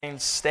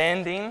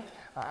Standing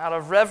out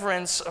of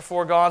reverence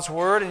for God's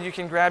Word, and you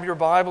can grab your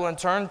Bible and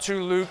turn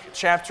to Luke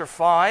chapter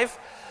 5.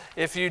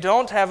 If you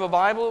don't have a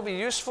Bible, it would be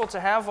useful to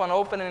have one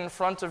open in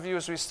front of you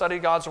as we study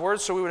God's Word,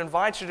 so we would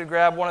invite you to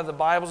grab one of the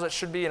Bibles that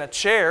should be in a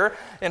chair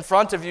in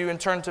front of you and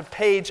turn to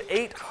page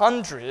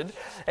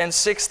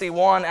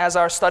 861 as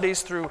our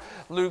studies through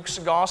Luke's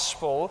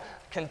Gospel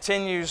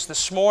continues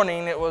this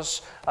morning. It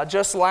was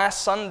just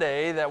last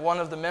Sunday that one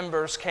of the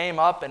members came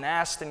up and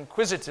asked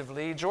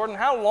inquisitively, "Jordan,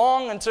 how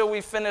long until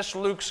we finish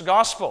Luke's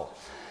Gospel?"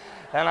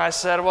 And I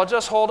said, "Well,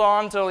 just hold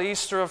on till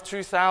Easter of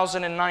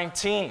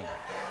 2019.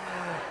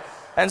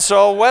 And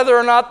so whether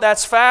or not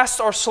that's fast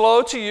or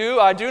slow to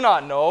you, I do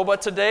not know.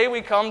 But today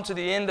we come to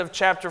the end of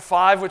chapter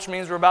 5, which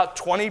means we're about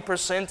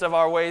 20% of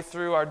our way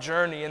through our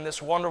journey in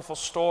this wonderful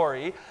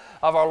story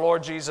of our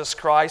Lord Jesus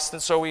Christ.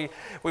 And so we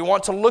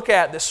want to look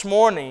at this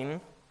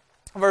morning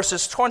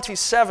verses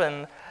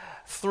 27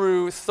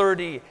 through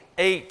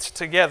 38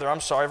 together.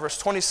 Verse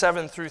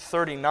 27 through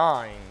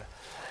 39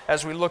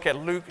 as we look at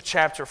Luke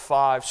chapter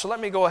 5. So let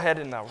me go ahead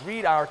and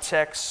read our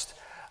text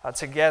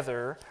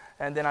together.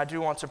 And then I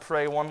do want to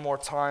pray one more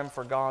time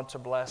for God to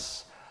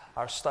bless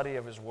our study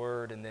of His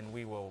Word, and then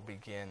we will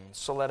begin.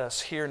 So let us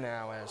hear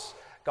now as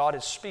God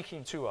is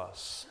speaking to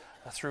us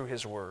through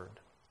His Word.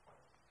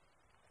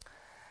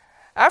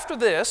 After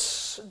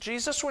this,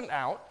 Jesus went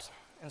out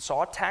and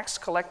saw a tax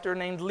collector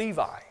named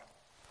Levi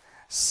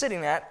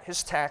sitting at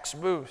his tax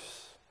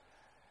booth.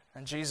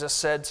 And Jesus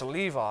said to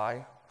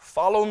Levi,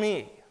 "Follow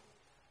me."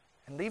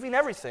 And leaving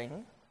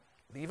everything,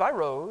 Levi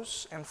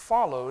rose and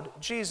followed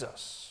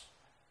Jesus.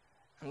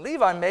 And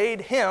Levi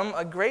made him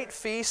a great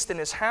feast in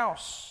his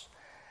house.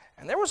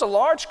 And there was a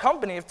large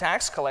company of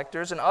tax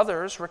collectors and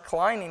others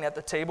reclining at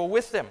the table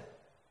with them.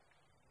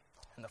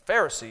 And the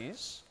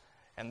Pharisees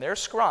and their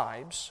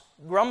scribes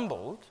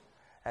grumbled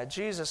at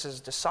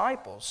Jesus'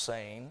 disciples,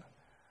 saying,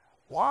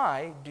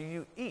 "Why do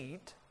you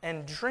eat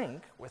and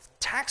drink with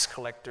tax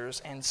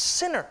collectors and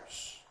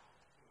sinners?"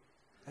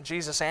 And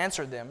Jesus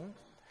answered them,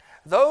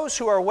 "Those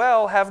who are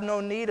well have no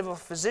need of a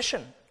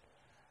physician,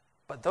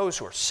 but those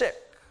who are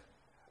sick.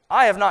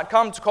 I have not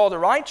come to call the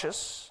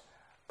righteous,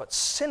 but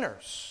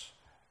sinners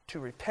to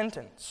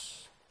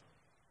repentance."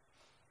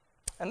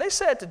 And they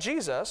said to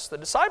Jesus, "The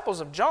disciples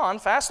of John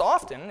fast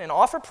often and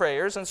offer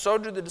prayers, and so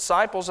do the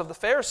disciples of the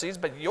Pharisees,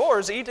 but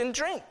yours eat and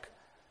drink."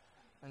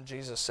 And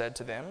Jesus said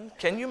to them,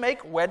 "Can you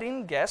make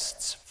wedding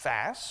guests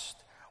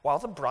fast while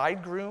the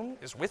bridegroom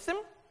is with them?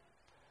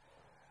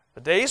 The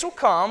days will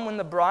come when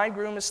the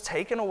bridegroom is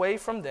taken away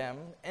from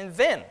them, and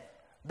then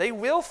they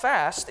will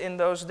fast in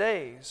those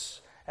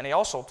days." And he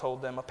also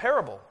told them a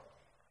parable.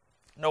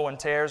 "No one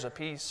tears a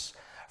piece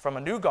from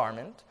a new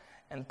garment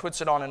and puts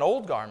it on an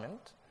old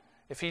garment.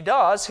 If he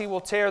does, he will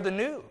tear the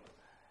new,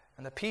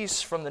 and the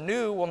piece from the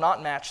new will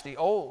not match the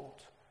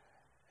old.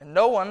 And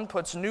no one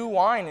puts new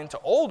wine into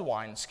old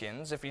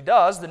wineskins. If he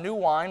does, the new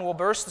wine will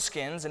burst the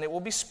skins, and it will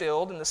be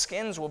spilled, and the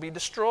skins will be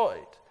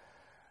destroyed.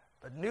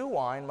 But new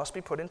wine must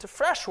be put into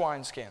fresh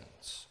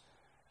wineskins.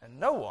 And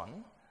no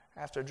one,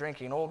 after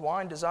drinking old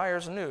wine,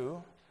 desires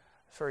new,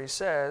 for he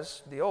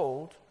says, 'The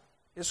old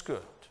is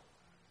good.'"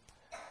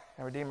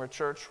 And Redeemer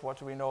Church, what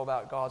do we know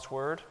about God's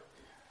Word?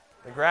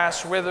 The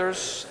grass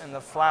withers and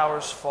the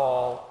flowers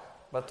fall,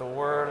 but the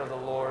word of the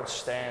Lord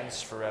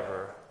stands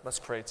forever. Let's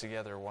pray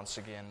together once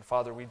again.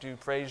 Father, we do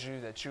praise you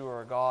that you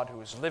are a God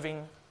who is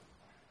living,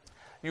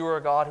 you are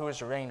a God who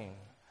is reigning,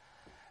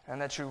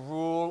 and that you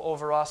rule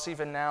over us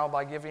even now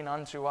by giving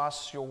unto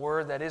us your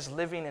word that is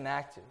living and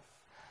active.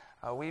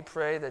 We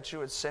pray that you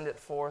would send it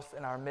forth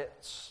in our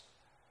midst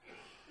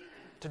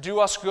to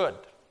do us good,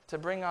 to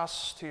bring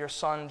us to your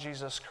Son,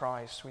 Jesus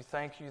Christ. We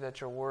thank you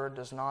that your word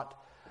does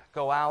not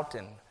go out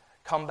and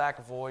come back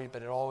void,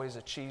 but it always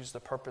achieves the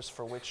purpose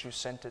for which you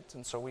sent it.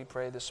 And so we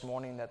pray this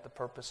morning that the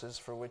purposes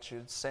for which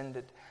you'd send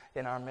it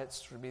in our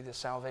midst would be the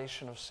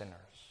salvation of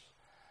sinners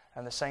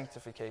and the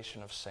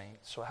sanctification of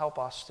saints. So help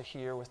us to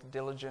hear with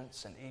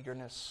diligence and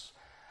eagerness,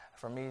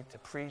 for me to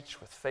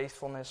preach with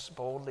faithfulness,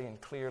 boldly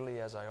and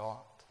clearly as I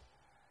ought.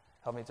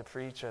 Help me to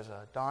preach as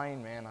a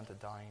dying man unto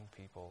dying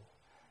people,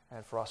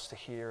 and for us to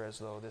hear as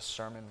though this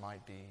sermon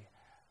might be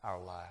our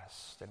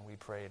last. And we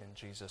pray it in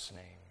Jesus'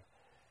 name.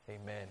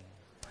 Amen.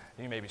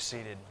 You may be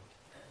seated.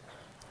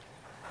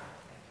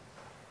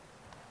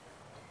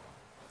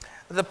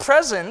 The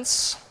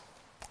presence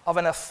of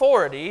an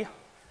authority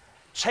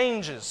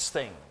changes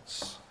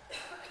things.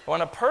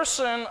 When a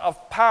person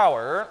of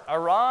power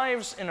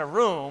arrives in a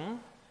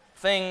room,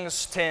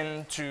 things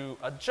tend to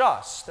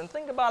adjust. And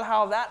think about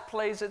how that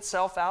plays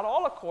itself out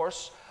all, of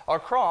course,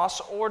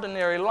 across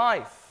ordinary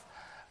life.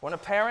 When a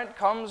parent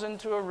comes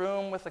into a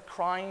room with a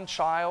crying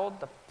child,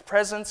 the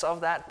presence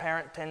of that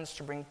parent tends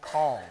to bring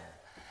calm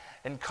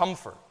and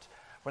comfort.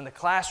 When the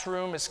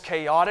classroom is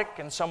chaotic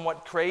and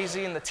somewhat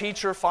crazy and the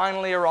teacher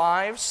finally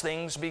arrives,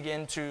 things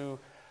begin to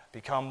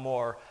become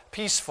more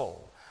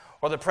peaceful.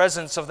 Or the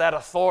presence of that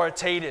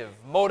authoritative,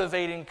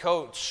 motivating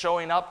coach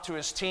showing up to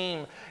his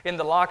team in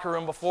the locker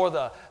room before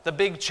the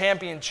big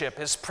championship.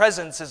 His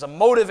presence is a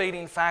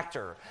motivating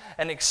factor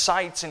and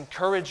excites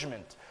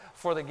encouragement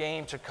for the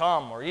game to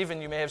come, or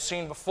even you may have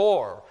seen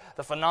before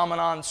the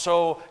phenomenon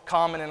so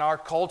common in our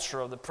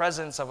culture of the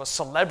presence of a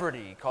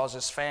celebrity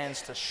causes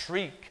fans to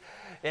shriek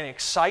in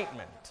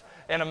excitement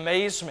and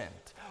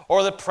amazement,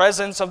 or the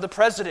presence of the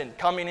president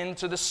coming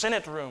into the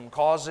Senate room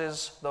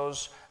causes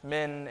those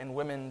men and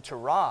women to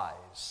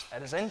rise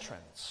at his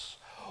entrance,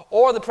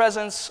 or the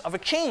presence of a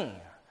king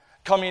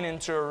coming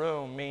into a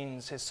room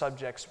means his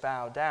subjects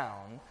bow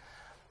down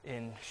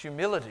in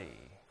humility.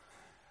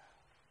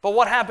 But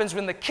what happens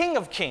when the King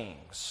of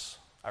Kings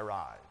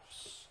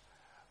arrives?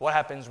 What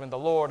happens when the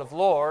Lord of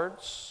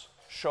Lords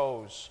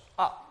shows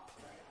up?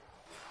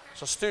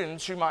 So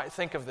students, you might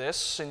think of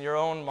this in your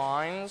own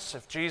minds.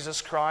 If Jesus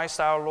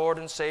Christ, our Lord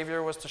and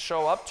Savior, was to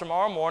show up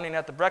tomorrow morning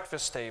at the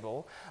breakfast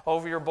table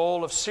over your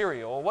bowl of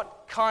cereal,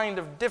 what kind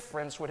of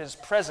difference would his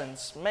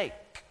presence make?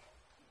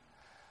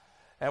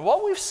 And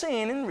what we've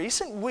seen in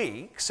recent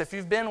weeks, if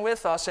you've been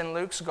with us in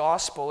Luke's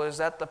gospel, is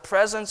that the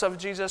presence of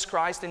Jesus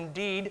Christ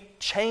indeed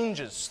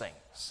changes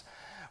things.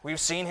 We've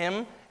seen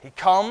him, he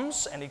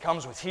comes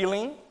with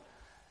healing.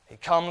 He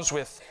comes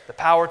with the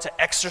power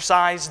to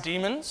exorcise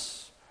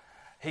demons.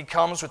 He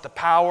comes with the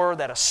power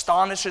that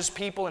astonishes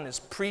people in his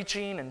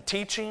preaching and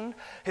teaching.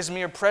 His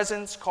mere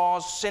presence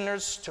caused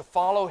sinners to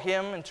follow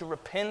him and to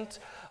repent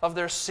of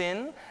their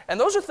sin. And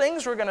those are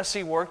things we're going to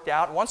see worked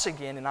out once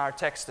again in our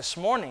text this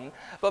morning.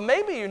 But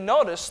maybe you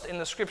noticed in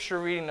the scripture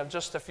reading of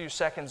just a few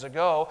seconds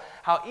ago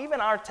how even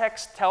our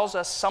text tells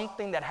us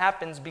something that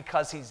happens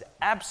because he's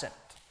absent.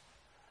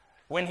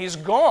 When he's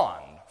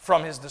gone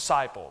from his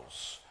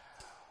disciples,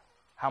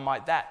 how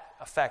might that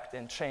affect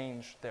and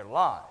change their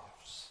lives?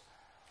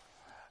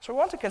 So we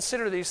want to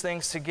consider these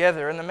things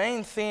together, and the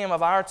main theme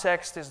of our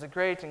text is the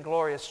great and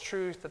glorious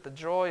truth that the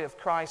joy of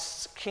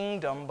Christ's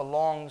kingdom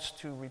belongs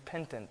to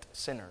repentant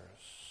sinners.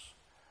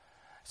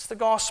 It's the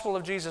gospel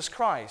of Jesus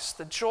Christ.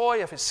 The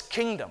joy of his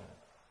kingdom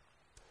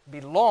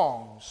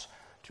belongs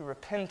to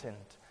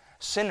repentant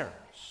sinners.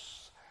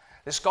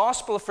 This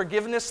gospel of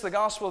forgiveness, the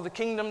gospel of the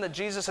kingdom that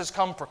Jesus has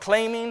come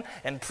proclaiming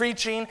and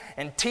preaching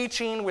and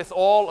teaching with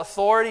all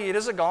authority, it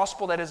is a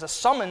gospel that is a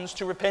summons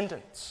to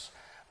repentance,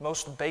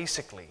 most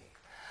basically.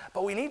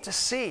 But we need to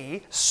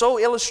see, so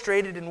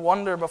illustrated in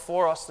wonder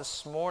before us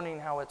this morning,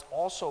 how it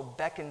also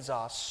beckons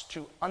us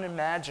to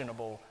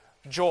unimaginable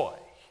joy.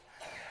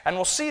 And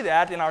we'll see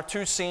that in our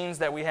two scenes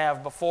that we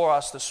have before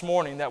us this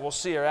morning that we'll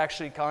see are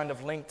actually kind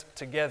of linked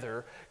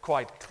together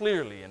quite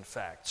clearly, in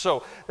fact.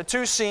 So the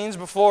two scenes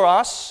before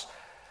us,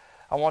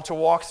 I want to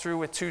walk through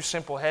with two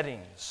simple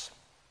headings.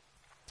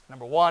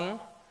 Number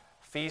one,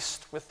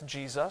 feast with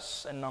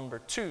Jesus, and number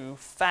two,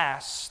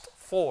 fast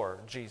for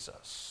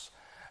Jesus.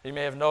 You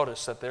may have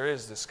noticed that there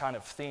is this kind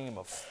of theme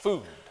of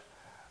food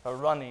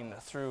running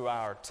through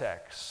our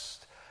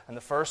text. And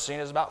the first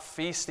scene is about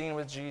feasting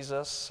with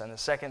Jesus, and the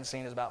second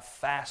scene is about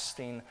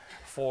fasting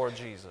for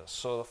Jesus.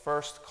 So the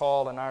first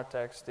call in our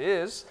text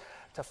is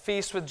to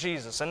feast with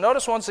Jesus. And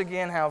notice once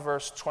again how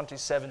verse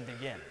 27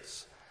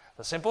 begins.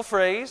 The simple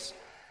phrase,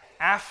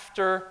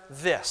 after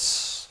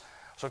this.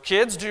 So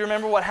kids, do you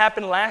remember what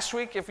happened last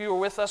week if you were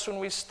with us when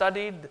we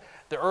studied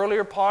the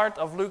earlier part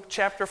of Luke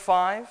chapter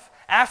 5?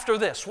 After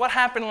this, what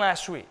happened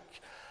last week?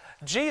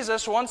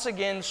 Jesus once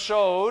again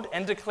showed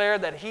and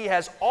declared that he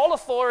has all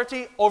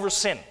authority over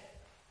sin.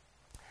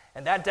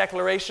 And that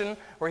declaration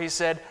where he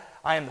said,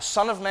 I am the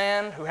Son of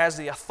Man who has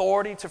the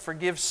authority to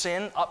forgive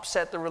sin,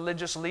 upset the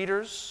religious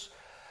leaders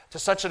to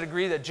such a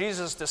degree that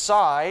Jesus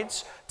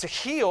decides to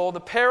heal the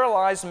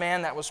paralyzed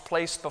man that was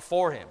placed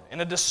before him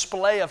in a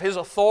display of his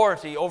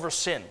authority over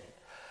sin.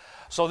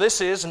 So this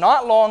is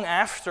not long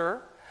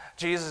after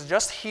Jesus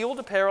just healed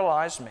a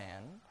paralyzed man,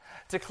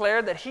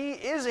 declared that he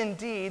is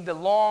indeed the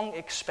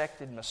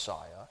long-expected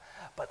Messiah,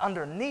 but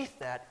underneath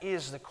that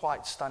is the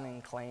quite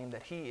stunning claim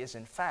that he is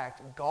in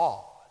fact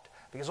God,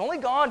 because only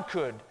God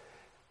could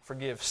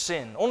forgive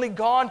sin. Only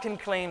God can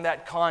claim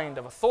that kind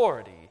of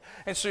authority.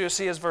 And so you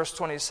see as verse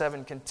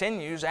 27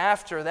 continues,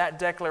 after that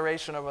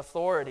declaration of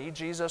authority,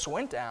 Jesus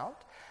went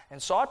out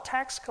and saw a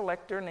tax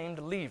collector named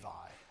Levi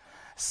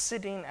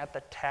sitting at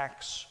the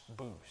tax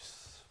booth.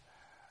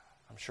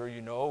 I'm sure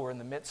you know we're in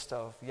the midst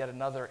of yet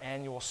another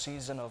annual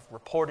season of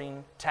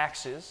reporting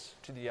taxes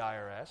to the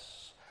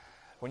IRS.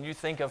 When you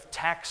think of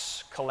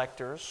tax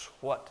collectors,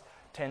 what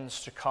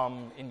tends to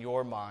come in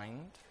your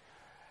mind?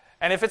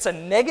 And if it's a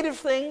negative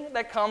thing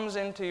that comes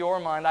into your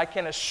mind, I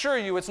can assure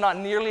you it's not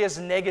nearly as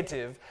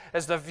negative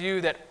as the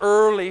view that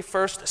early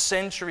first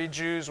century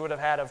Jews would have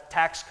had of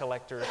tax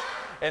collectors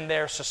in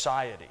their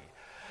society.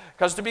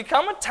 Because to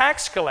become a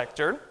tax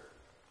collector,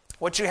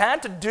 what you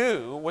had to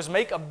do was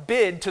make a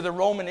bid to the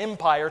Roman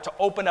Empire to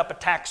open up a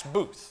tax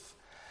booth.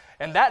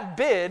 And that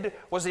bid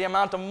was the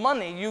amount of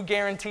money you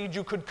guaranteed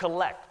you could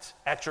collect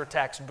at your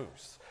tax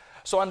booth.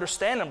 So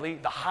understandably,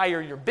 the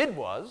higher your bid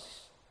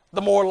was,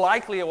 the more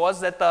likely it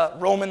was that the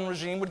Roman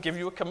regime would give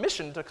you a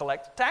commission to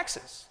collect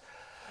taxes.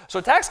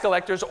 So tax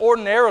collectors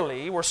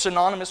ordinarily were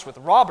synonymous with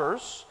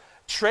robbers,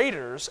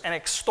 traitors and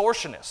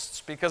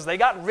extortionists because they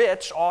got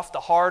rich off the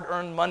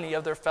hard-earned money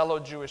of their fellow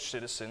Jewish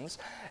citizens.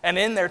 And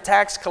in their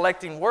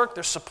tax-collecting work,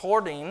 they're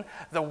supporting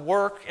the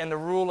work and the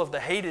rule of the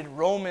hated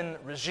Roman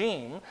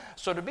regime.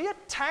 So to be a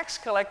tax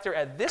collector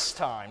at this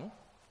time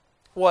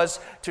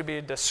was to be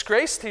a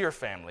disgrace to your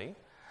family,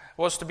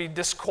 was to be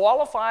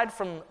disqualified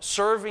from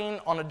serving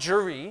on a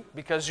jury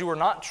because you were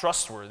not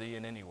trustworthy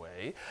in any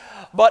way.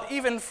 But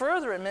even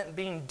further, it meant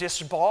being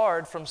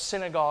disbarred from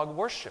synagogue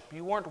worship.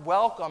 You weren't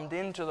welcomed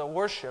into the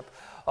worship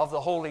of the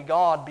holy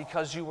God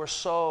because you were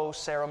so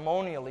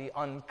ceremonially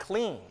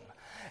unclean.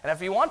 And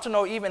if you want to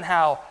know even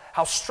how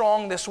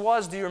strong this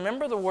was, do you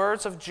remember the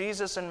words of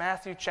Jesus in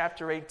Matthew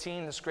chapter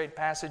 18, this great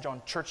passage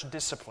on church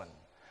discipline?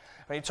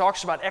 When he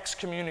talks about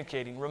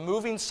excommunicating,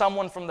 removing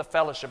someone from the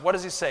fellowship, what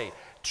does he say?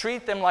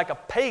 Treat them like a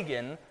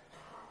pagan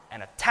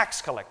and a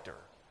tax collector.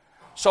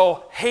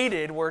 So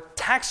hated were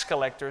tax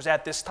collectors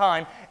at this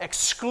time,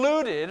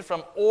 excluded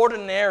from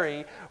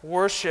ordinary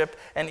worship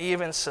and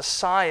even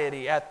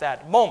society at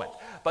that moment.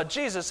 But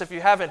Jesus, if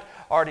you haven't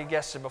already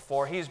guessed it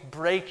before, he's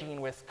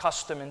breaking with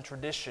custom and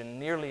tradition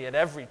nearly at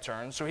every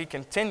turn. So he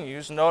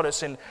continues,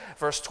 notice in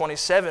verse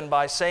 27,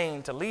 by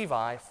saying to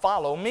Levi,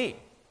 "Follow me."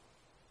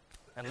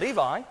 And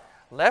Levi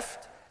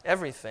left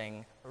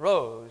everything,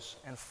 rose,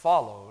 and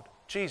followed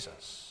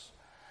Jesus.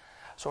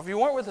 So if you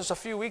weren't with us a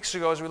few weeks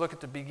ago as we look at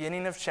the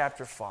beginning of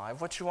chapter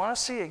 5, what you want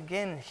to see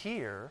again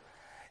here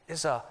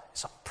is a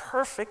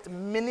perfect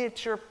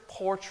miniature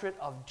portrait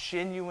of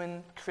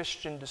genuine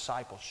Christian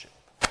discipleship.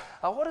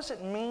 What does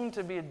it mean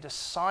to be a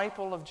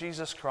disciple of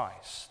Jesus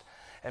Christ?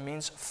 It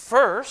means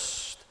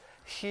first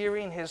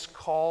hearing his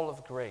call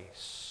of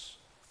grace.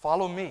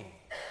 Follow me.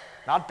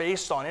 Not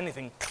based on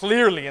anything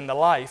clearly in the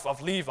life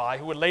of Levi,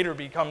 who would later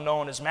become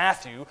known as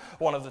Matthew,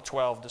 one of the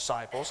 12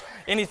 disciples.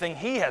 Anything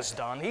he has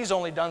done, he's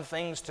only done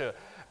things to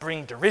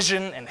bring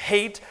derision and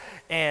hate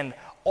and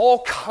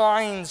all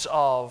kinds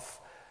of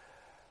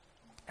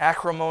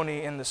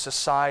acrimony in the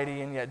society,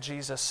 and yet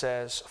Jesus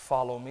says,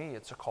 "Follow me."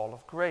 It's a call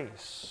of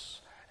grace.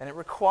 And it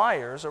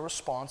requires a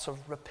response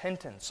of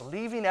repentance,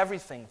 leaving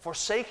everything,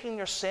 forsaking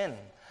your sin,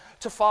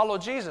 to follow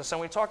Jesus. And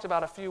we talked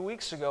about a few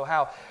weeks ago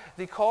how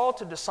the call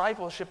to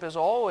discipleship is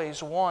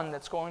always one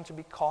that's going to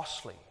be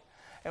costly.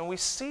 And we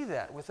see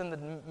that within the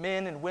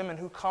men and women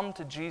who come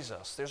to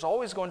Jesus. There's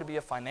always going to be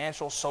a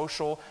financial,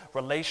 social,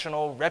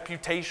 relational,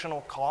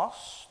 reputational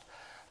cost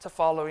to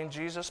following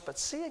Jesus. But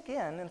see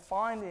again and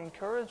find the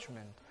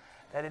encouragement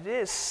that it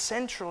is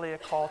centrally a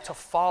call to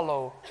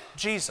follow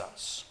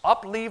Jesus.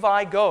 Up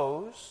Levi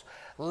goes,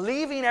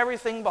 leaving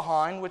everything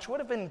behind, which would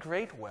have been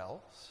great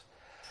wealth.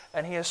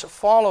 And he is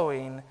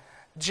following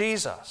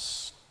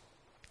Jesus.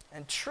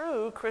 And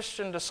true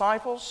Christian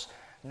disciples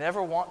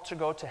never want to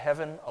go to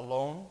heaven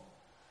alone.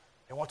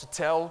 They want to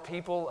tell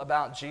people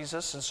about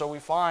Jesus. And so we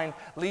find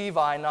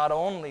Levi not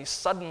only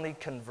suddenly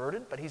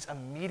converted, but he's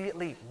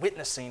immediately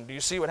witnessing. Do you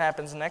see what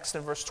happens next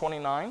in verse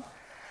 29?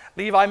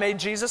 Levi made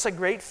Jesus a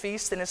great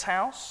feast in his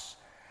house,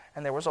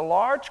 and there was a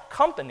large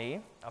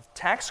company of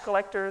tax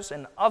collectors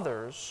and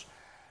others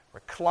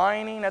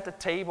reclining at the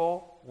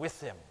table with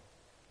him.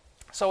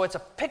 So it's a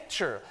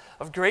picture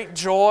of great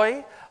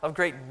joy, of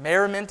great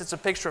merriment. It's a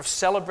picture of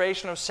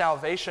celebration of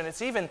salvation.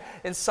 It's even,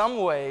 in some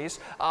ways,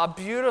 a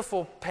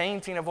beautiful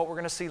painting of what we're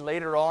going to see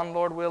later on,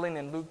 Lord willing,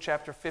 in Luke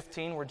chapter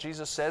 15, where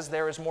Jesus says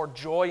there is more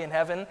joy in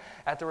heaven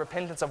at the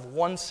repentance of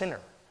one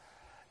sinner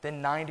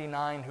than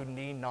 99 who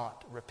need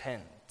not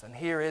repent. And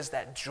here is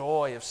that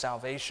joy of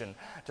salvation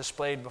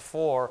displayed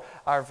before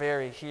our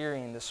very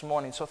hearing this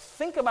morning. So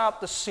think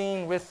about the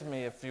scene with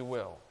me, if you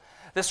will.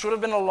 This would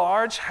have been a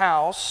large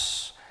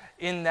house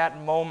in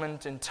that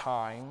moment in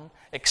time,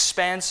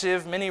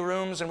 expansive, many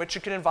rooms in which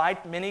you could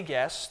invite many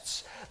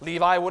guests.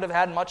 Levi would have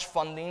had much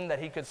funding that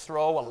he could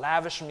throw a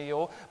lavish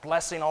meal,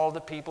 blessing all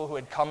the people who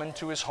had come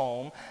into his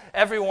home.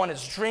 Everyone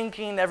is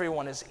drinking,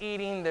 everyone is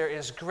eating, there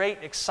is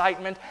great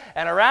excitement,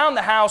 and around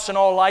the house, in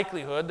all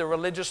likelihood, the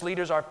religious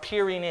leaders are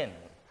peering in,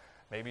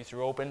 maybe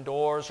through open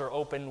doors or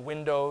open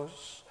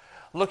windows,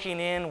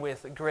 looking in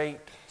with great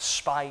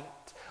spite,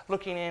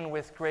 looking in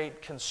with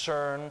great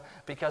concern,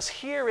 because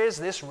here is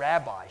this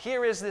rabbi,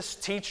 here is this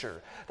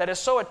teacher that has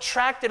so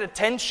attracted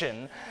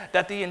attention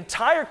that the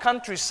entire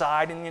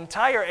countryside and the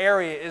entire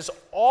area is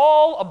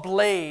all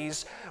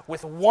ablaze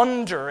with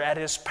wonder at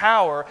his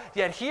power,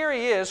 yet here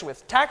he is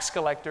with tax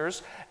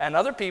collectors and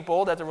other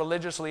people that the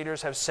religious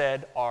leaders have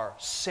said are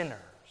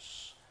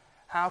sinners.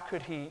 How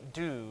could he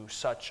do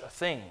such a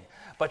thing?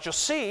 But you'll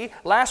see,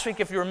 last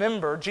week if you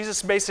remember,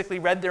 Jesus basically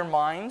read their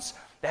minds.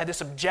 They had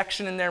this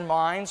objection in their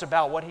minds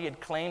about what he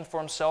had claimed for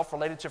himself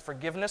related to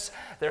forgiveness.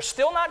 They're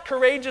still not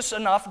courageous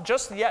enough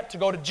just yet to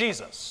go to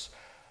Jesus.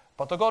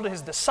 But they'll go to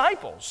his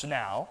disciples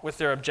now with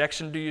their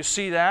objection. Do you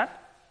see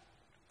that?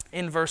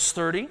 In verse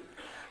 30,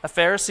 the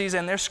Pharisees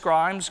and their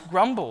scribes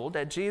grumbled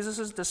at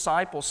Jesus'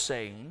 disciples,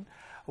 saying,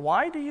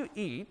 "Why do you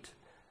eat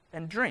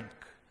and drink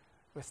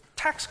with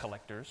tax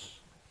collectors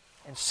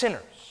and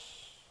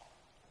sinners?"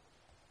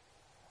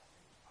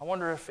 I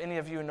wonder if any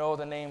of you know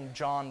the name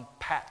John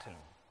Paton.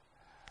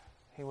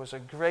 He was a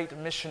great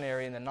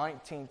missionary in the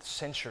 19th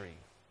century.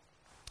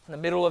 In the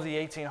middle of the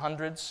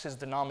 1800s, his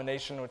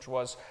denomination, which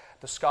was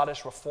the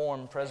Scottish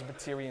Reformed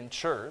Presbyterian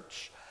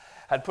Church,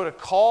 had put a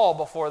call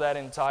before that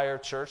entire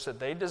church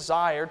that they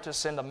desired to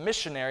send a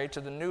missionary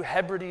to the New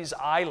Hebrides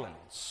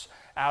Islands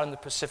out in the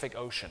Pacific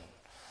Ocean.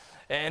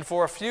 And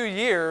for a few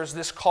years,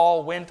 this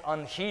call went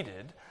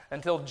unheeded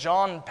until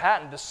John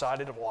Paton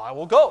decided, well, I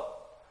will go.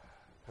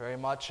 Very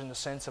much in the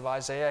sense of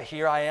Isaiah,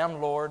 here I am,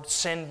 Lord,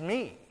 send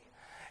me.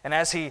 And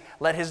as he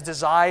let his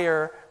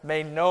desire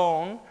made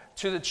known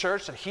to the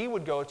church that he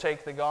would go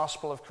take the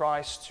gospel of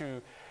Christ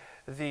to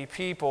the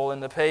people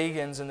and the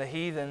pagans and the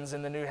heathens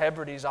in the New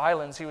Hebrides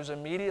Islands, he was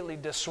immediately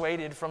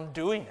dissuaded from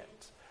doing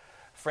it.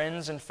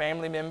 Friends and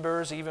family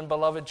members, even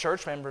beloved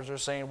church members, are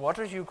saying, what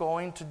are you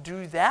going to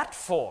do that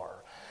for?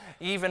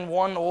 Even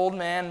one old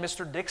man,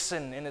 Mr.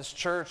 Dixon, in his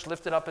church,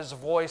 lifted up his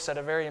voice at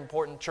a very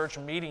important church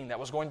meeting that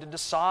was going to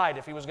decide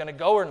if he was going to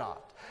go or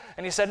not.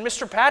 And he said,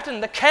 Mr. Paton,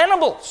 the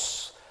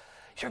cannibals,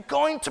 you're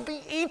going to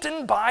be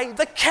eaten by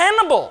the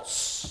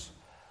cannibals.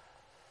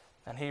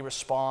 And he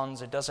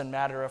responds, it doesn't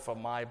matter if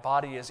my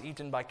body is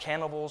eaten by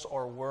cannibals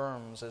or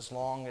worms as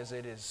long as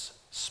it is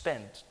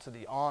spent to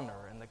the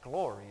honor and the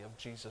glory of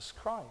Jesus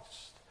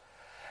Christ.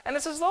 And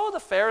it's as though the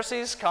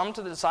Pharisees come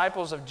to the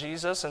disciples of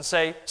Jesus and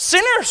say,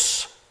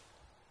 sinners!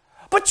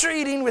 But you're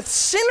eating with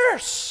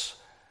sinners.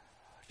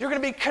 You're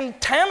going to be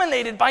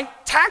contaminated by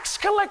tax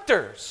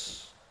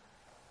collectors.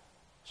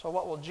 So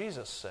what will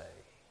Jesus say?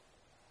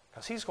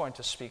 Because he's going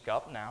to speak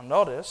up now.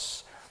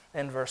 Notice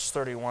in verse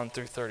 31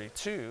 through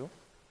 32,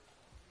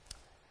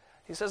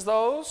 he says,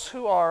 those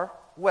who are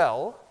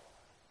well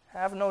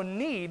have no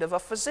need of a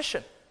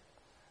physician,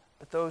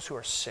 but those who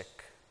are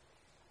sick.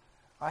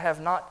 I have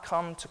not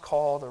come to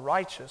call the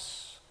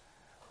righteous,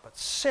 but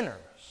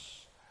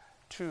sinners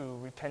to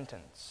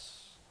repentance.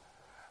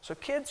 So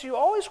kids, you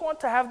always want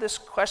to have this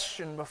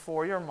question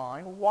before your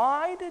mind.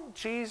 Why did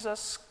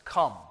Jesus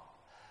come?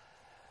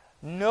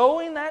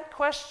 Knowing that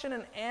question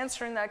and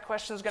answering that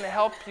question is going to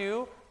help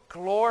you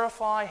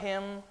glorify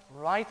him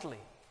rightly.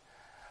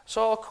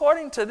 So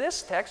according to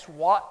this text,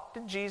 what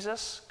did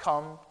Jesus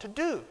come to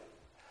do?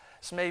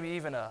 It's maybe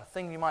even a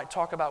thing you might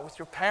talk about with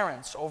your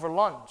parents over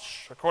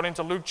lunch. According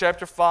to Luke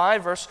chapter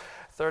 5, verse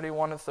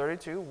 31 and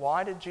 32,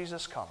 why did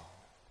Jesus come?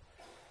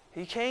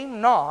 He came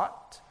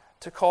not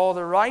to call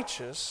the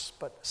righteous,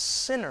 but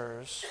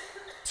sinners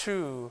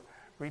to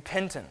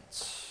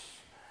repentance.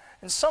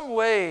 In some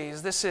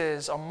ways, this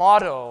is a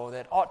motto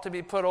that ought to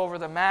be put over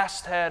the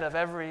masthead of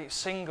every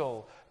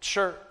single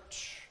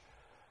church.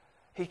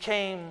 He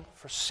came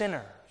for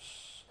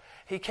sinners.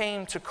 He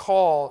came to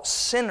call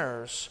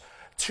sinners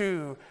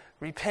to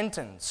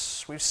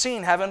repentance. We've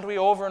seen, haven't we,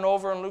 over and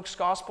over in Luke's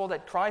gospel,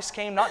 that Christ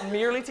came not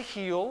merely to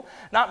heal,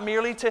 not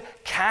merely to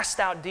cast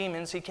out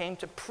demons. He came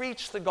to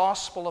preach the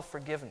gospel of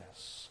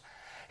forgiveness.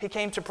 He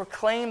came to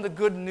proclaim the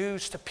good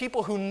news to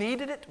people who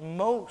needed it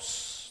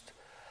most.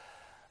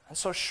 And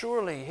so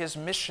surely his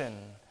mission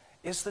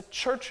is the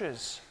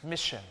church's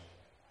mission.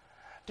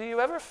 Do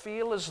you ever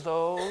feel as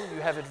though you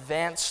have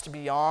advanced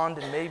beyond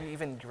and maybe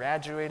even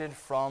graduated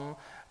from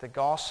the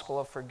gospel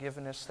of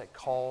forgiveness that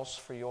calls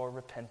for your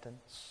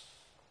repentance?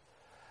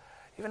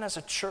 Even as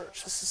a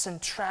church, this is the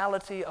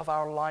centrality of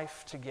our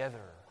life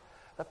together,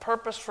 the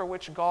purpose for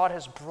which God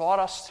has brought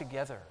us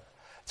together,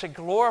 to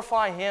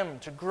glorify him,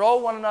 to grow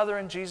one another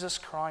in Jesus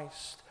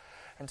Christ,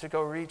 and to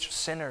go reach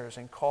sinners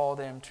and call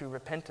them to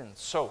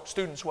repentance. So,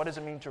 students, what does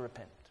it mean to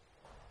repent?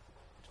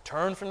 To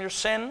turn from your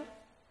sin,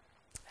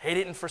 hate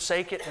it and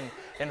forsake it,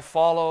 and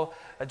follow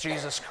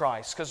Jesus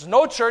Christ. Because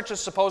no church is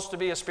supposed to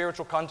be a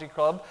spiritual country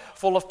club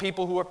full of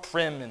people who are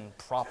prim and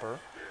proper.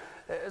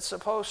 It's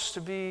supposed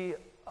to be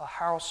a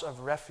house of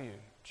refuge,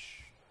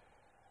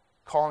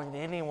 calling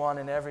anyone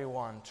and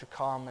everyone to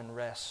come and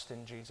rest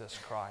in Jesus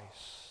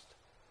Christ.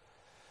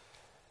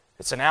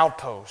 It's an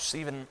outpost,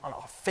 even an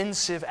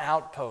offensive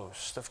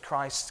outpost of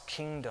Christ's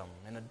kingdom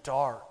in a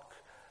dark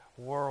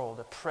world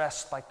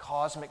oppressed by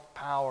cosmic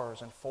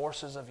powers and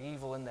forces of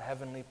evil in the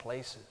heavenly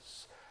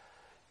places.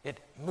 It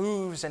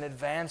moves and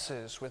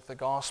advances with the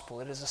gospel.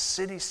 It is a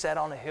city set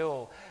on a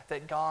hill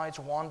that guides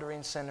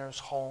wandering sinners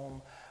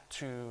home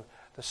to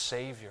the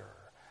Savior.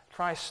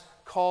 Christ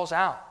calls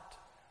out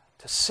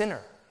to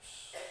sinners,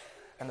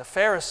 and the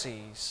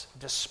Pharisees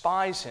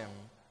despise him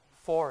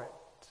for it.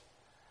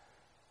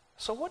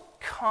 So what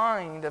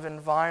kind of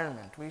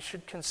environment? We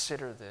should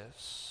consider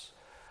this.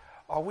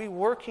 Are we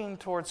working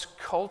towards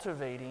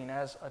cultivating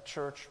as a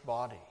church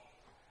body?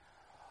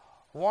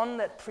 One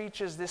that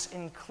preaches this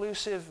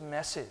inclusive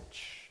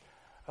message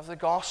of the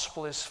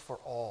gospel is for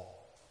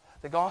all.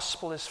 The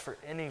gospel is for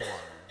anyone.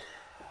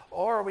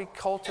 Or are we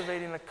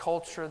cultivating a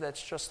culture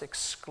that's just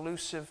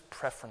exclusive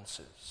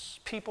preferences?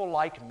 People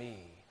like me,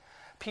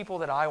 people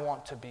that I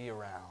want to be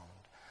around,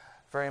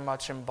 very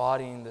much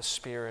embodying the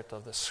spirit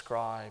of the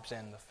scribes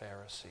and the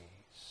Pharisees.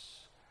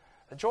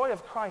 The joy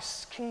of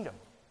Christ's kingdom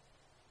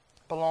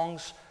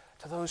belongs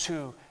to those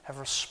who have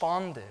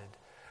responded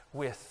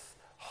with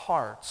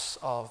hearts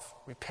of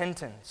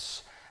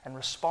repentance And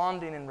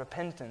responding in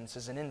repentance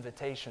is an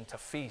invitation to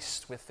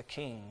feast with the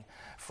King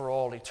for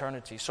all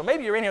eternity. So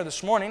maybe you're in here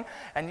this morning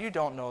and you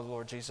don't know the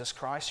Lord Jesus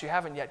Christ. You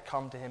haven't yet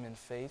come to Him in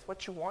faith.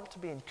 What you want to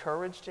be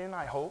encouraged in,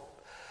 I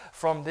hope,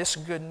 from this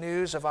good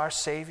news of our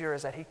Savior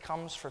is that He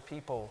comes for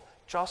people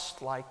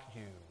just like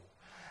you.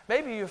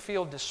 Maybe you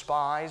feel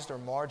despised or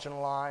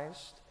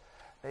marginalized.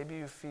 Maybe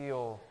you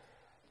feel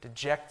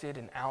dejected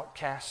and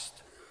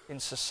outcast in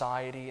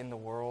society, in the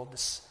world.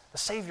 The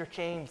Savior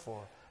came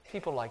for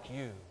people like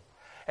you.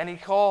 And He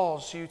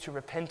calls you to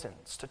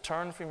repentance, to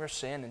turn from your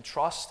sin and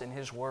trust in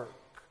His work.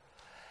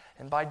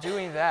 And by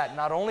doing that,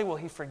 not only will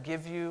He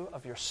forgive you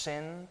of your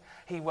sin,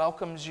 He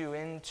welcomes you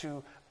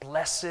into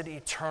blessed,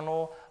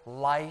 eternal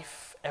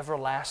life,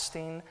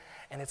 everlasting.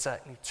 And it's an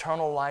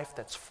eternal life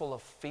that's full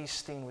of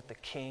feasting with the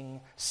King,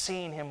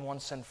 seeing Him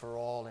once and for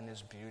all in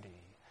His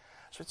beauty.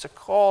 So it's a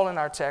call in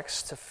our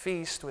text to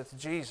feast with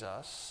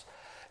Jesus.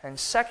 And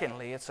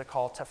secondly, it's a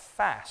call to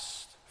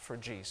fast for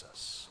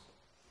Jesus.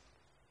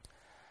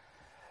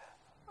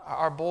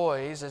 Our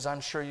boys, as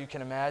I'm sure you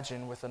can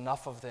imagine, with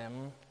enough of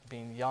them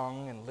being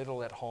young and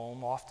little at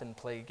home, often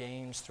play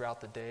games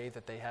throughout the day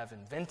that they have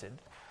invented.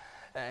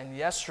 And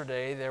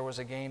yesterday there was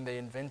a game they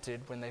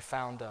invented when they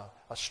found a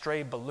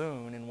stray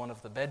balloon in one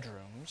of the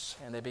bedrooms,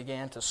 and they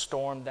began to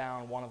storm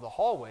down one of the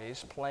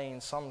hallways playing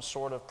some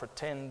sort of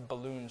pretend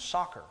balloon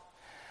soccer.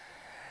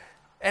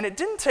 And it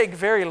didn't take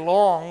very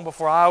long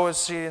before I was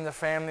seated in the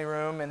family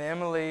room and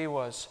Emily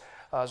was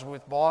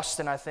with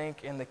Boston, I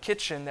think, in the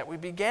kitchen, that we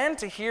began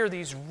to hear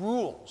these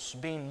rules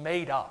being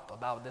made up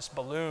about this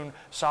balloon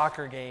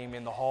soccer game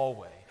in the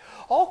hallway.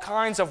 All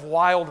kinds of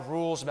wild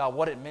rules about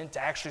what it meant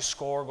to actually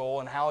score a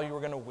goal and how you were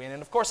going to win.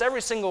 And of course,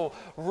 every single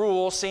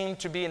rule seemed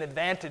to be an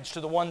advantage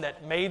to the one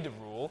that made the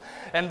rule.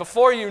 And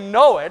before you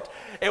know it,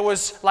 it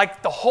was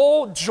like the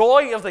whole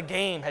joy of the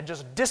game had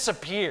just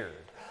disappeared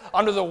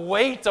under the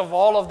weight of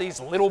all of these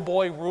little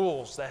boy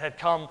rules that had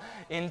come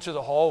into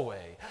the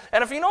hallway.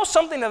 And if you know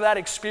something of that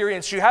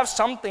experience, you have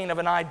something of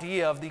an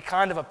idea of the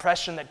kind of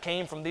oppression that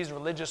came from these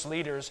religious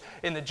leaders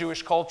in the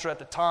Jewish culture at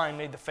the time,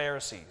 named the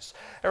Pharisees.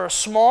 They were a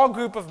small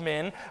group of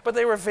men, but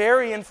they were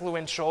very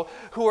influential,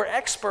 who were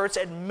experts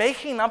at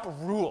making up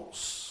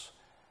rules,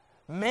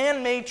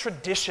 man-made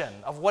tradition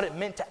of what it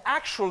meant to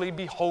actually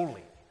be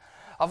holy,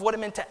 of what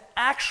it meant to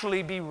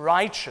actually be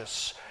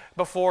righteous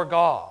before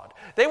God.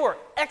 They were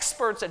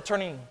experts at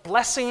turning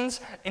blessings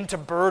into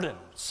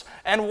burdens.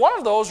 And one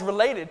of those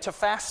related to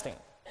fasting.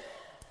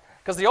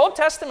 Because the Old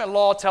Testament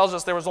law tells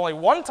us there was only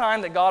one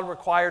time that God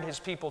required His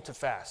people to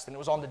fast, and it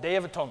was on the Day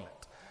of Atonement.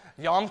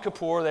 Yom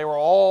Kippur, they were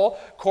all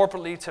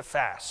corporately to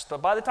fast.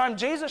 But by the time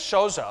Jesus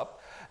shows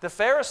up, the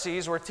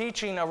Pharisees were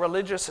teaching a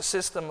religious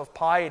system of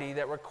piety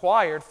that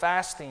required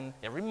fasting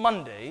every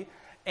Monday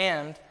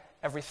and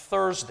every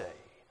Thursday.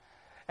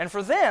 And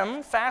for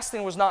them,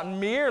 fasting was not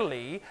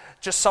merely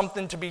just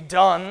something to be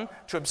done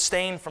to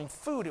abstain from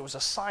food. It was a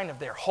sign of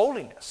their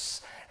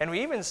holiness. And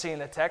we even see in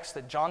the text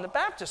that John the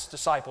Baptist's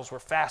disciples were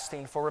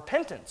fasting for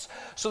repentance.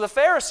 So the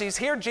Pharisees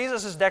hear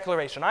Jesus'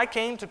 declaration, I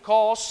came to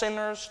call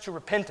sinners to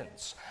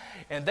repentance.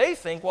 And they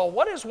think, well,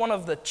 what is one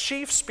of the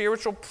chief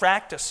spiritual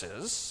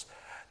practices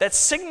that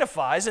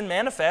signifies and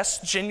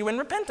manifests genuine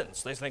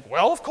repentance? They think,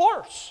 well, of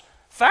course,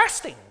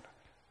 fasting.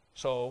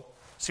 So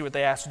see what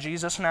they ask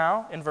Jesus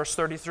now in verse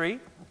 33.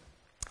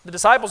 The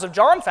disciples of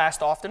John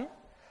fast often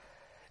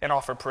and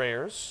offer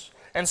prayers,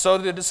 and so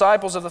do the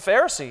disciples of the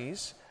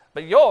Pharisees,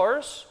 but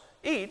yours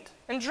eat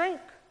and drink.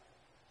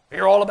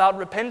 You're all about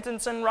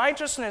repentance and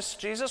righteousness,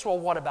 Jesus. Well,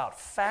 what about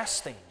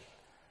fasting?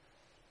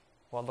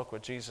 Well, look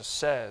what Jesus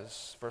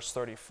says, verse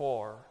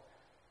 34.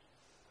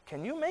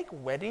 Can you make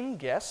wedding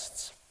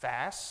guests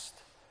fast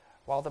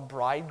while the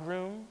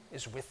bridegroom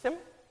is with them?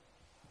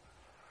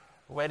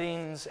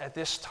 Weddings at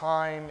this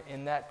time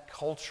in that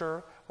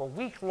culture were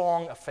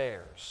week-long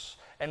affairs.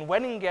 And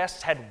wedding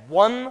guests had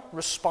one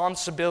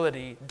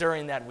responsibility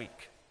during that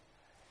week.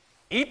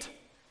 Eat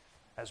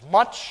as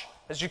much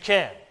as you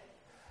can.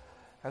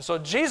 And so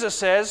Jesus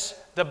says,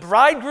 the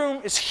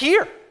bridegroom is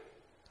here.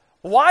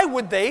 Why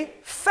would they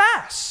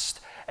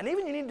fast? And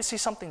even you need to see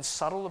something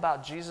subtle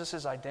about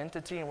Jesus'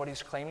 identity and what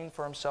He's claiming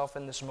for Himself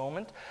in this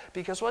moment.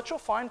 Because what you'll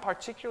find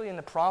particularly in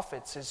the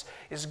prophets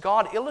is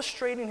God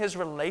illustrating His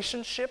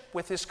relationship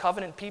with His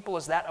covenant people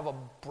as that of a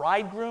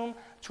bridegroom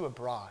to a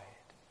bride.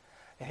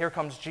 And here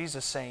comes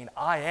Jesus saying,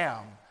 I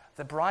am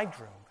the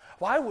bridegroom.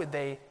 Why would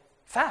they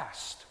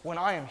fast when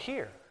I am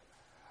here?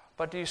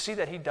 But do you see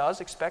that He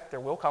does expect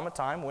there will come a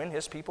time when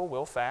His people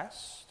will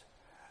fast?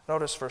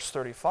 Notice verse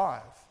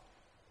 35.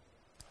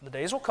 The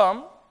days will come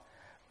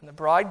when the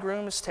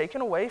bridegroom is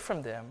taken away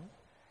from them,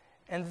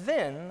 and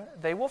then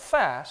they will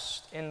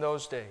fast in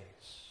those days.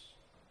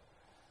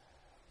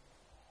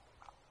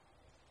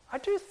 I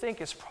do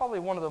think it's probably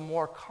one of the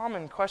more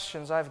common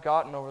questions I've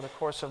gotten over the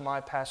course of my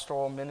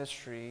pastoral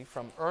ministry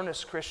from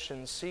earnest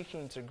Christians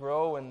seeking to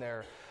grow in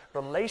their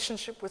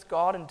relationship with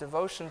God and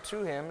devotion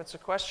to Him. It's a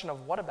question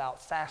of what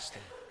about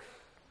fasting?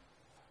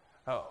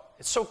 Oh,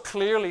 it's so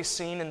clearly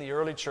seen in the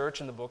early church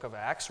in the book of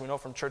Acts. We know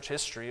from church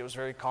history it was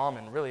very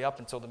common, really up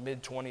until the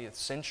mid-20th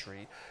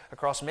century,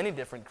 across many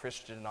different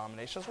Christian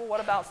denominations. Well,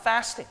 what about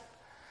fasting?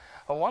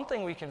 Well, one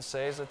thing we can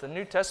say is that the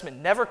New Testament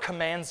never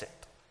commands it.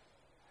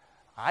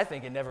 I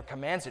think it never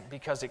commands it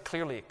because it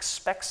clearly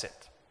expects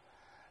it.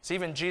 It's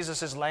even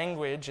Jesus'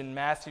 language in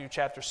Matthew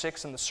chapter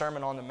 6 in the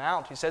Sermon on the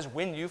Mount. He says,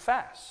 when you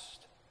fast.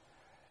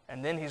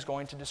 And then he's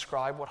going to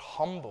describe what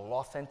humble,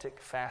 authentic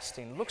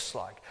fasting looks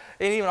like.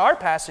 And even our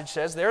passage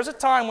says there's a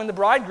time when the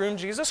bridegroom,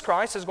 Jesus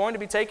Christ, is going to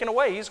be taken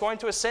away. He's going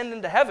to ascend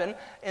into heaven.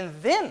 And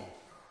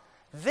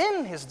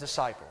then his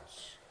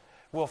disciples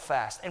will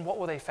fast. And what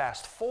will they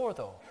fast for,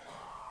 though?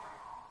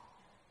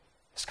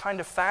 This kind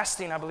of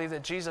fasting, I believe,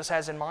 that Jesus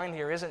has in mind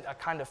here isn't a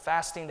kind of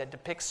fasting that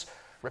depicts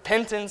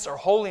repentance or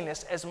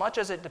holiness as much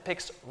as it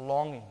depicts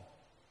longing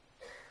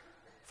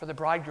for the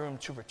bridegroom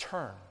to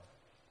return.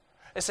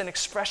 It's an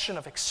expression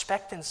of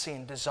expectancy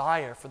and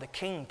desire for the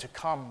king to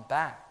come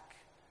back.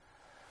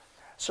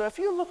 So if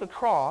you look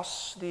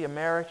across the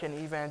American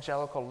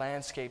evangelical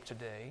landscape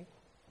today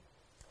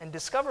and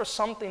discover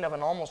something of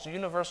an almost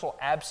universal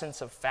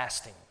absence of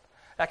fasting,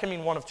 that can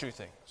mean one of two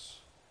things.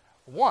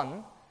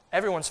 One,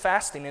 everyone's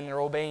fasting and they're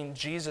obeying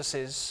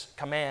Jesus'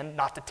 command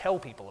not to tell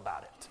people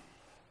about it.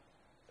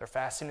 They're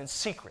fasting in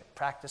secret,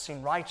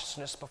 practicing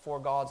righteousness before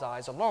God's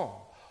eyes alone.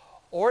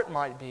 Or it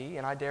might be,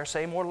 and I dare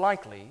say more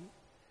likely,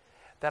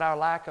 that our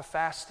lack of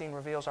fasting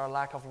reveals our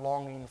lack of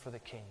longing for the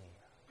King.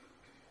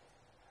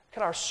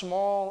 Could our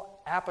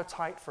small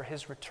appetite for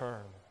His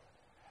return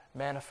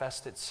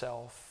manifest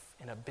itself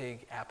in a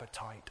big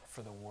appetite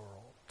for the world,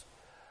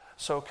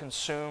 so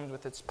consumed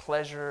with its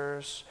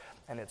pleasures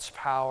and its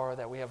power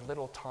that we have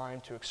little time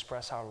to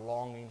express our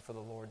longing for the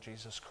Lord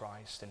Jesus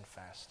Christ in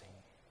fasting?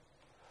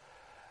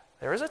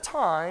 There is a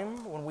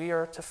time when we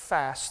are to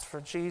fast for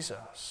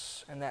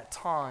Jesus, and that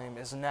time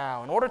is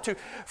now. In order to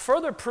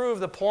further prove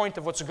the point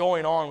of what's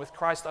going on with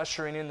Christ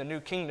ushering in the new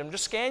kingdom,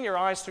 just scan your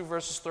eyes through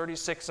verses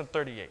 36 and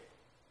 38.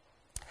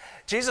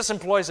 Jesus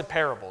employs a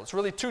parable. It's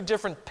really two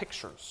different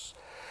pictures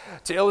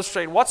to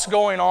illustrate what's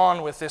going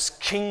on with this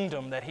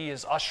kingdom that He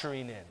is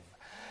ushering in.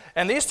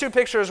 And these two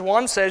pictures,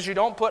 one says you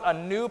don't put a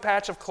new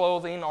patch of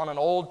clothing on an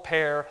old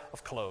pair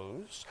of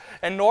clothes,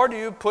 and nor do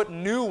you put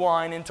new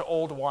wine into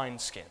old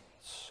wineskins.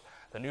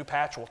 The new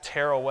patch will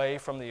tear away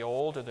from the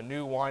old, or the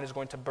new wine is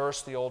going to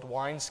burst the old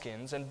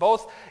wineskins. And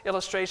both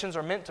illustrations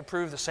are meant to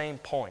prove the same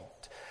point,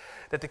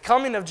 that the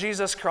coming of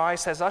Jesus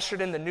Christ has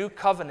ushered in the new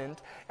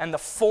covenant, and the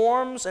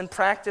forms and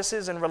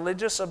practices and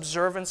religious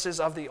observances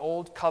of the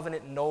old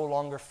covenant no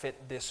longer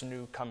fit this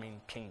new coming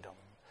kingdom.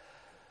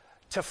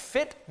 To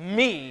fit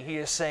me, He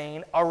is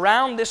saying,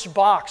 around this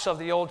box of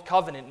the old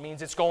covenant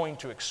means it's going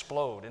to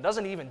explode. It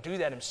doesn't even do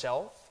that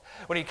Himself.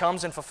 When He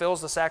comes and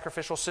fulfills the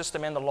sacrificial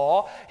system and the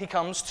law, He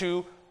comes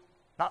to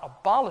not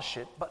abolish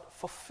it, but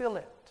fulfill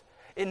it.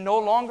 It no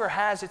longer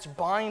has its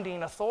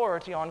binding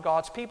authority on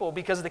God's people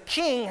because the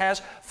King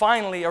has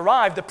finally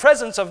arrived. The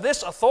presence of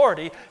this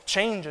authority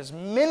changes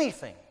many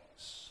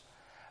things.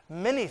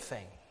 Many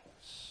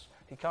things.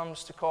 He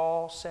comes to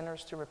call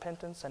sinners to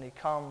repentance, and He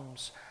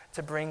comes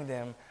to bring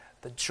them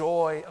the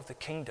joy of the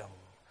kingdom.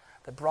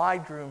 The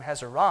bridegroom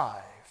has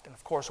arrived. And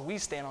of course, we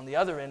stand on the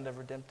other end of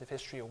redemptive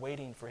history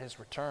awaiting for His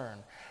return.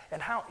 And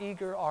how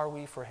eager are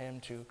we for Him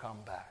to come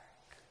back?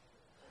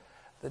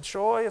 The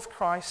joy of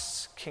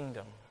Christ's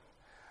kingdom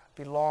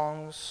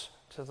belongs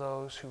to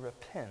those who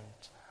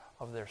repent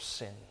of their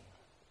sin.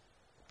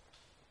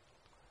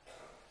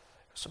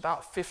 It's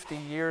about 50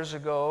 years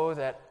ago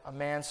that a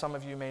man some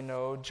of you may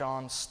know,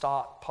 John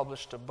Stott,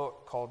 published a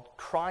book called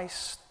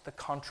Christ the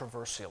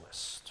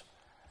Controversialist.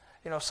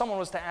 You know, if someone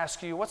was to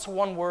ask you, what's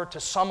one word to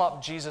sum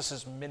up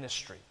Jesus'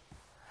 ministry?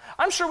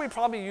 I'm sure we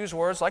probably use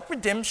words like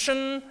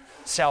redemption,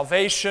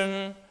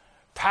 salvation,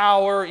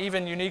 power,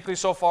 even uniquely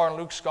so far in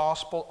Luke's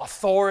gospel,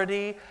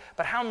 authority.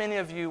 But how many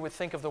of you would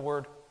think of the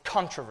word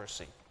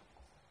controversy?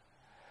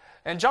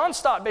 And John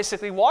Stott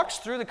basically walks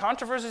through the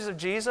controversies of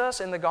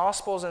Jesus in the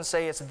Gospels and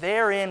say it's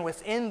therein,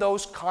 within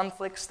those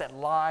conflicts, that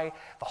lie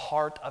the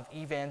heart of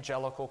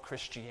evangelical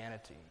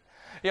Christianity.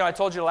 You know, I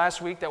told you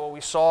last week that what we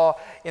saw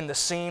in the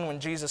scene when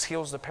Jesus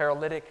heals the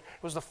paralytic,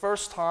 it was the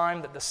first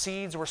time that the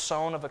seeds were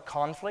sown of a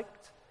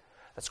conflict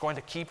that's going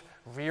to keep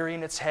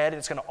rearing its head.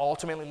 It's going to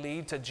ultimately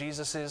lead to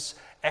Jesus'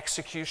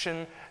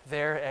 execution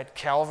there at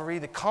Calvary.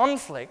 The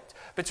conflict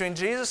between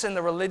Jesus and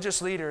the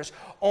religious leaders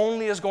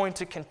only is going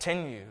to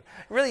continue.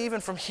 Really,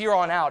 even from here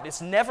on out,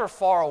 it's never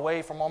far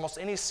away from almost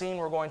any scene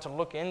we're going to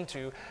look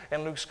into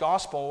in Luke's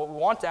gospel. What we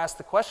want to ask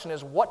the question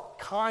is, what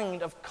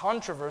kind of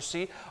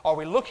controversy are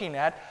we looking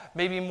at?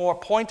 Maybe more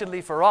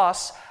pointedly for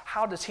us,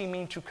 how does He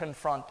mean to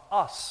confront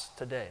us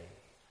today?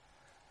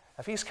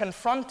 If He's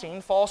confronting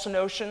false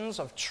notions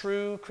of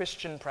true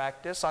Christian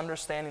practice,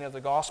 understanding of the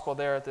gospel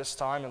there at this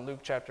time in Luke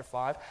chapter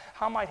 5,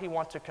 how might He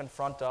want to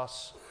confront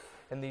us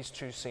in these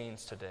two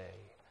scenes today?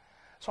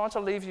 So I want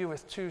to leave you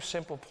with two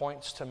simple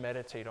points to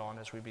meditate on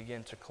as we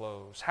begin to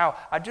close. How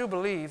I do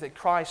believe that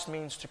Christ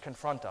means to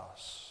confront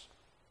us.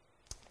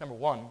 Number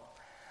one,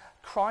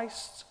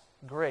 Christ's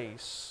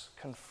grace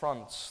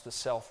confronts the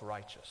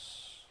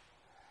self-righteous.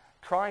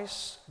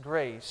 Christ's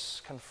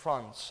grace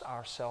confronts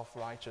our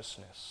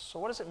self-righteousness. So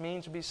what does it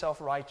mean to be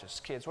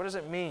self-righteous, kids? What does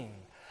it mean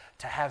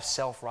to have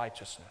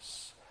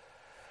self-righteousness?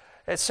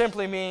 It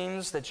simply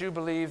means that you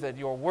believe that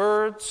your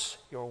words,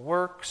 your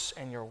works,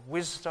 and your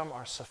wisdom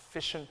are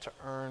sufficient to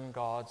earn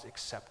God's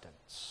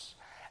acceptance.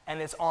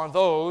 And it's on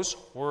those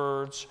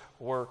words,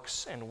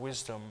 works, and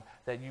wisdom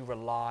that you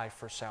rely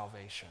for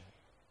salvation.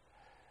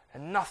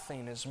 And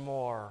nothing is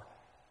more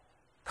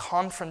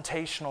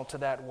confrontational to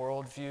that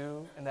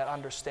worldview and that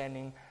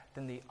understanding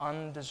than the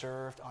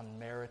undeserved,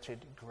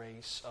 unmerited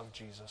grace of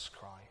Jesus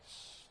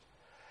Christ.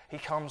 He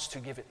comes to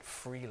give it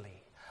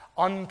freely,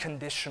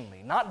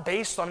 unconditionally, not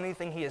based on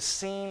anything he has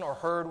seen or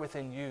heard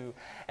within you,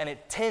 and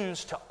it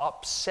tends to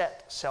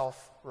upset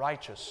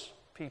self-righteous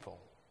people.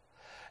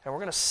 And we're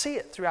going to see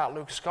it throughout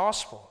Luke's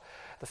gospel.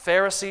 The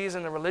Pharisees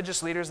and the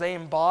religious leaders, they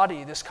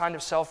embody this kind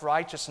of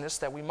self-righteousness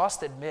that we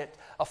must admit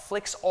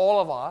afflicts all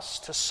of us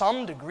to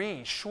some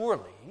degree,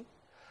 surely.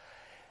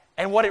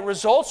 And what it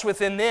results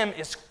within them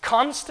is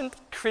constant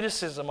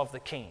criticism of the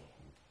king.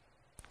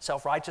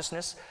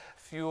 Self-righteousness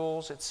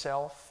fuels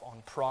itself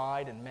on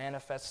pride and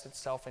manifests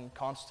itself in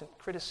constant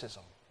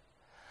criticism.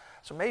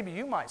 So maybe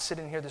you might sit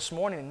in here this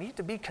morning and need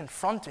to be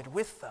confronted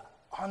with the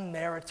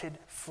unmerited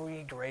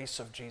free grace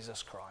of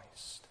Jesus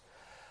Christ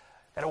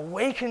that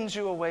awakens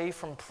you away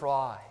from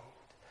pride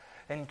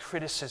and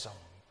criticism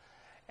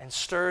and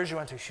stirs you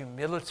into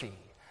humility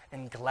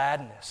and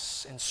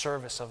gladness in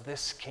service of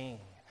this King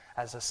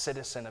as a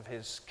citizen of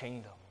his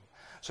kingdom.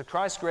 So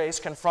Christ's grace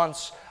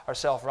confronts our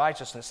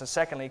self-righteousness, and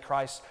secondly,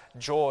 Christ's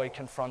joy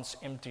confronts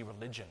empty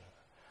religion.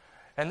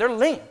 And they're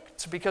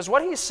linked, because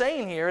what he's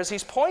saying here is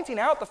he's pointing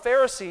out the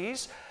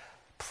Pharisees'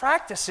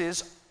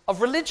 practices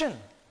of religion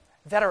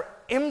that are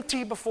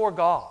empty before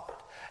God.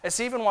 It's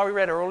even why we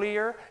read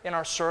earlier in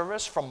our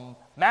service from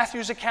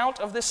Matthew's account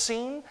of this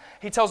scene.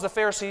 He tells the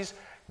Pharisees,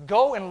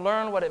 go and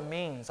learn what it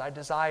means. I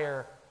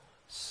desire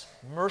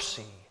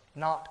mercy,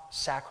 not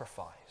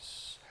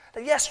sacrifice.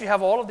 That yes, you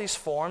have all of these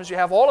forms, you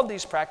have all of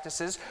these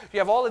practices, you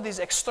have all of these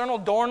external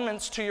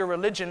adornments to your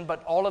religion,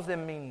 but all of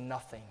them mean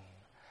nothing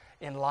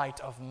in light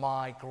of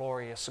my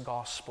glorious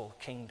gospel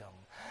kingdom.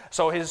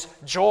 So his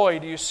joy,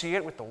 do you see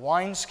it with the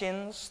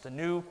wineskins, the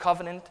new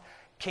covenant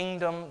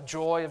kingdom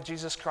joy of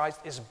Jesus Christ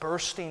is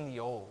bursting the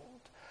old.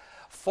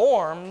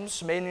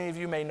 Forms, many of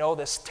you may know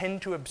this,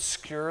 tend to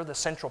obscure the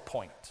central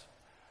point.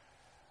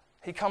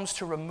 He comes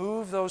to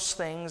remove those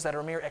things that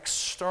are mere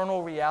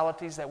external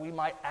realities that we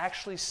might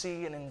actually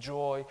see and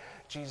enjoy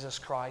Jesus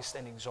Christ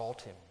and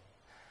exalt him.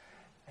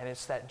 And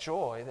it's that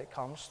joy that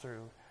comes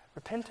through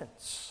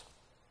repentance.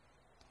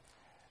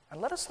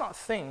 And let us not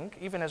think,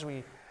 even as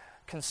we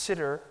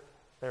consider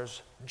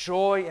there's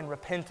joy in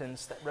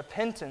repentance, that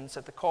repentance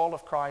at the call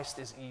of Christ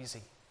is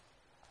easy.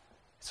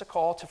 It's a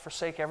call to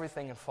forsake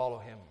everything and follow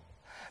him.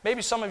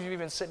 Maybe some of you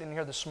even sitting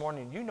here this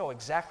morning, you know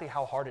exactly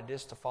how hard it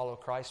is to follow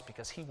Christ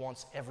because he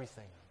wants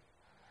everything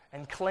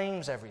and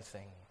claims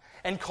everything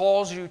and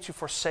calls you to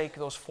forsake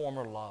those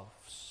former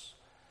loves.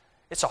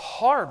 It's a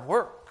hard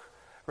work,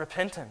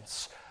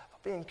 repentance.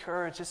 But be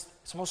encouraged, it's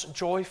the most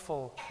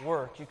joyful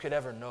work you could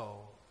ever know.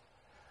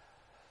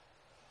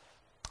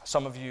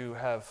 Some of you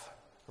have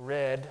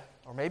read,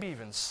 or maybe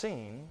even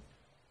seen,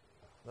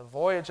 The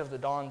Voyage of the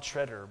Dawn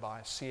Treader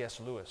by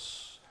C.S.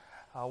 Lewis.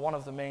 One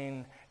of the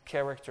main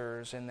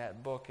characters in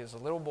that book is a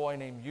little boy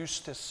named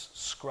Eustace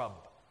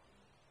Scrubb.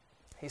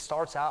 He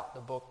starts out the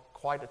book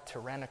quite a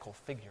tyrannical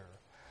figure.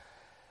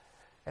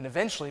 And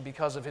eventually,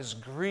 because of his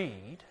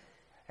greed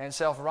and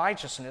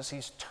self-righteousness,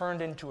 he's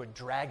turned into a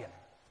dragon.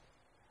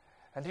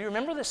 And do you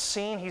remember this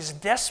scene? He's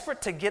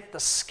desperate to get the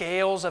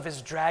scales of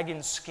his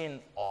dragon skin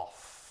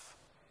off.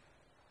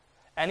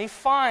 And he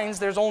finds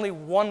there's only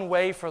one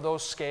way for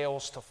those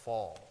scales to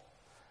fall.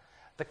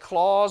 The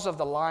claws of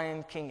the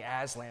Lion King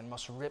Aslan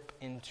must rip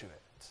into it.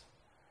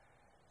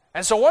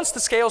 And so once the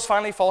scales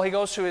finally fall, he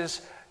goes to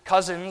his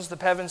cousins, the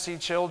Pevensey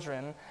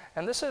children,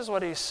 and this is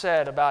what he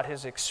said about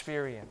his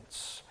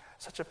experience.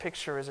 Such a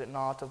picture, is it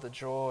not, of the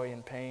joy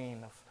and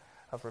pain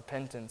of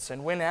repentance.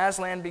 And when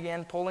Aslan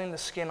began pulling the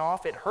skin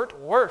off, it hurt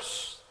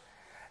worse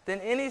than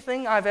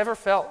anything I've ever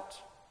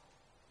felt.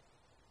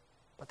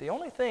 But the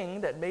only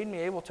thing that made me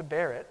able to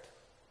bear it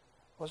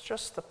was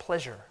just the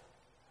pleasure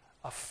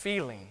of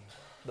feeling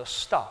the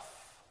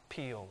stuff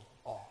peel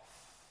off.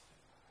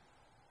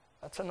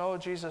 To know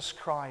Jesus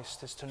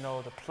Christ is to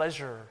know the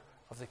pleasure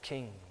of the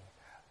King,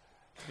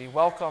 to be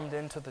welcomed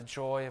into the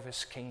joy of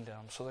his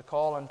kingdom. So the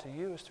call unto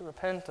you is to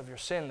repent of your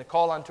sin. The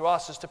call unto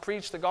us is to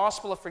preach the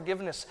gospel of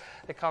forgiveness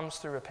that comes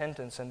through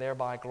repentance and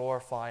thereby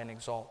glorify and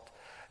exalt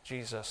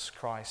Jesus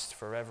Christ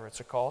forever. It's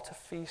a call to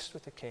feast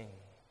with the King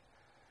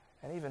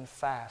and even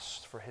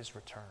fast for his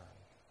return.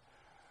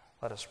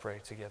 Let us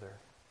pray together.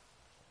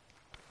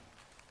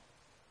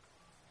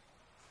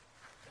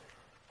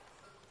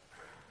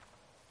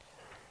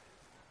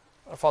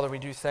 Father, we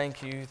do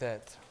thank you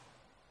that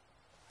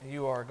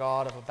you are a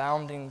God of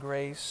abounding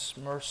grace,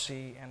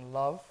 mercy, and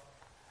love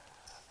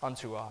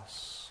unto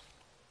us.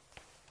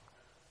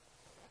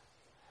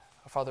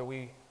 Father,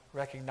 we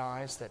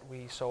recognize that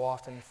we so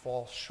often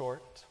fall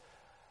short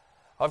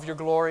of your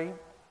glory,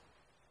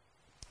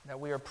 that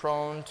we are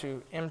prone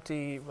to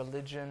empty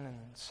religion and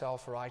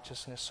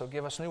self-righteousness. So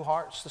give us new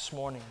hearts this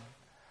morning.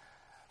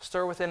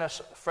 Stir within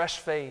us fresh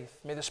faith.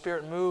 May the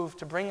Spirit move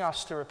to bring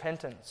us to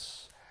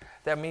repentance,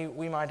 that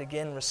we might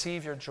again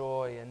receive your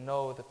joy and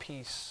know the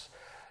peace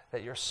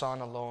that your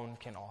Son alone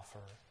can offer.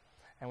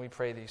 And we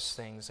pray these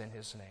things in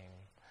his name.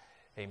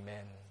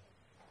 Amen.